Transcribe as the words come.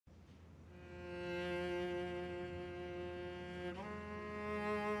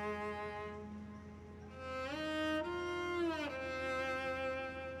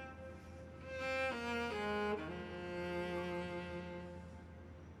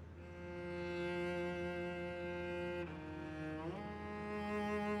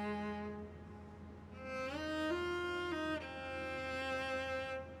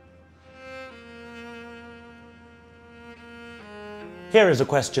Here is a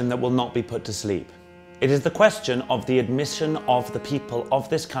question that will not be put to sleep. It is the question of the admission of the people of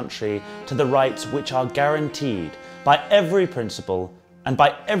this country to the rights which are guaranteed by every principle and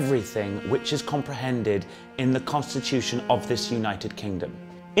by everything which is comprehended in the Constitution of this United Kingdom.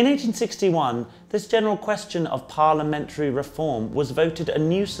 In 1861, this general question of parliamentary reform was voted a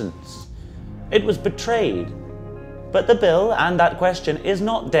nuisance. It was betrayed. But the bill and that question is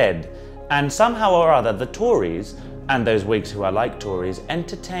not dead, and somehow or other the Tories, and those Whigs who are like Tories,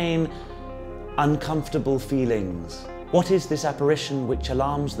 entertain uncomfortable feelings. What is this apparition which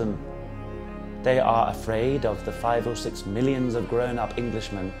alarms them? They are afraid of the 5 or 6 millions of grown-up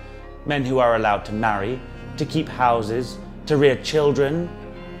Englishmen, men who are allowed to marry, to keep houses, to rear children,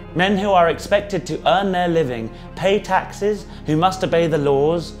 men who are expected to earn their living, pay taxes, who must obey the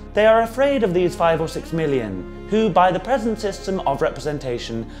laws. They are afraid of these 5 or 6 million, who by the present system of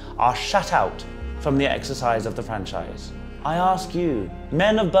representation are shut out from the exercise of the franchise. I ask you,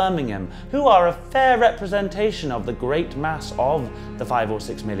 men of Birmingham, who are a fair representation of the great mass of the 5 or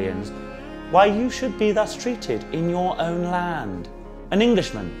 6 millions, why you should be thus treated in your own land. An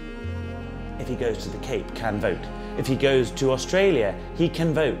Englishman, if he goes to the Cape, can vote. If he goes to Australia, he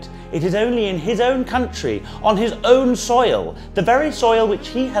can vote. It is only in his own country, on his own soil, the very soil which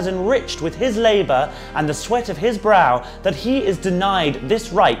he has enriched with his labour and the sweat of his brow, that he is denied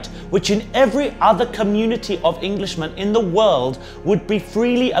this right, which in every other community of Englishmen in the world would be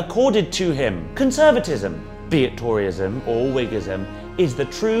freely accorded to him. Conservatism, be it Toryism or Whiggism, is the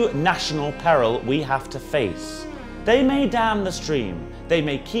true national peril we have to face. They may dam the stream, they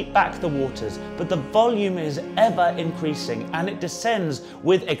may keep back the waters, but the volume is ever increasing and it descends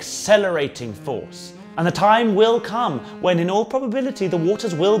with accelerating force. And the time will come when in all probability the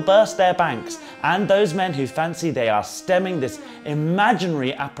waters will burst their banks, and those men who fancy they are stemming this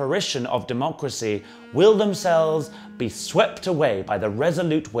imaginary apparition of democracy will themselves be swept away by the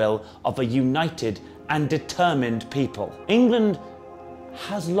resolute will of a united and determined people. England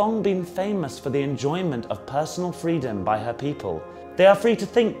has long been famous for the enjoyment of personal freedom by her people. They are free to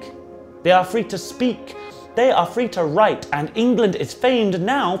think, they are free to speak, they are free to write, and England is famed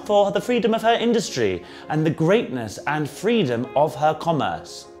now for the freedom of her industry and the greatness and freedom of her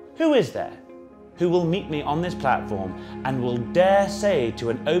commerce. Who is there who will meet me on this platform and will dare say to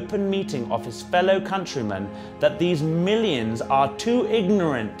an open meeting of his fellow countrymen that these millions are too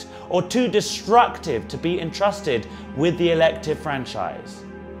ignorant or too destructive to be entrusted with the elective franchise?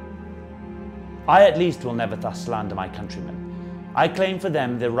 I at least will never thus slander my countrymen. I claim for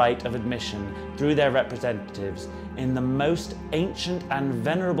them the right of admission through their representatives in the most ancient and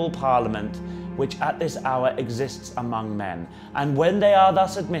venerable parliament which at this hour exists among men, and when they are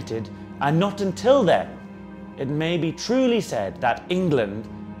thus admitted, and not until then, it may be truly said that England,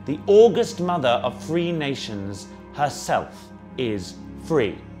 the august mother of free nations, herself is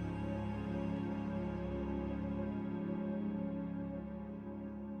free.